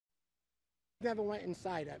Never went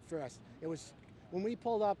inside at first. It was when we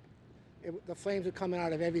pulled up, the flames were coming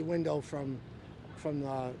out of every window from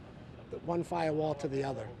the one firewall to the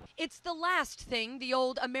other. It's the last thing the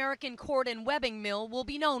old American cord and webbing mill will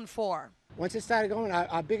be known for. Once it started going,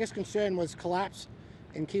 our biggest concern was collapse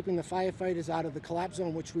and keeping the firefighters out of the collapse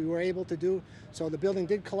zone, which we were able to do. So the building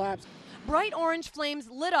did collapse. Bright orange flames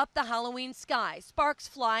lit up the Halloween sky, sparks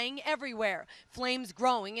flying everywhere, flames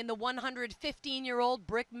growing in the 115-year-old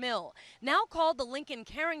brick mill. Now called the Lincoln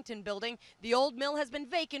Carrington building, the old mill has been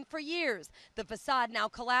vacant for years. The facade now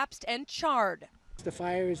collapsed and charred. The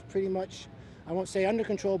fire is pretty much, I won't say under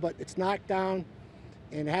control, but it's knocked down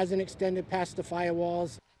and hasn't extended past the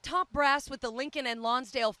firewalls. Top brass with the Lincoln and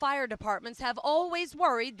Lonsdale fire departments have always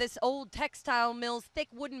worried this old textile mill's thick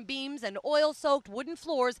wooden beams and oil-soaked wooden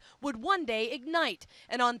floors would one day ignite.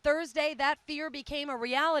 And on Thursday, that fear became a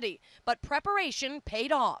reality. But preparation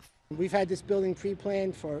paid off. We've had this building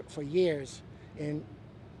pre-planned for years, and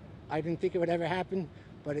I didn't think it would ever happen,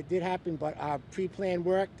 but it did happen, but our pre-plan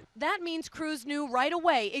worked. That means crews knew right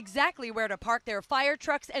away exactly where to park their fire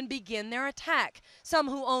trucks and begin their attack. Some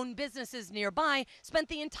who own businesses nearby spent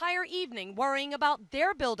the entire evening worrying about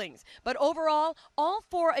their buildings. But overall, all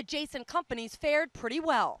 4 adjacent companies fared pretty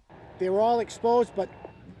well. They were all exposed, but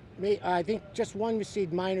I think just one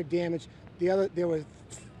received minor damage. There were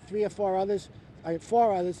 3 or 4 others,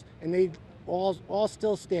 4 others, and they all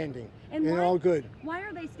still standing. And they're all good. Why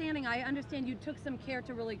are they standing? I understand you took some care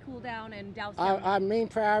to really cool down and douse them. Our main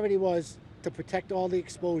priority was to protect all the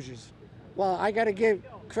exposures. Well, I got to give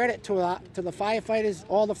credit to the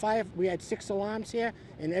firefighters. We had 6 alarms here,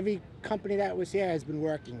 and every company that was here has been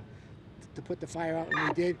working to put the fire out, and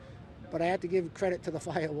we did. But I have to give credit to the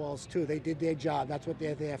firewalls too. They did their job. That's what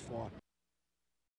they're there for.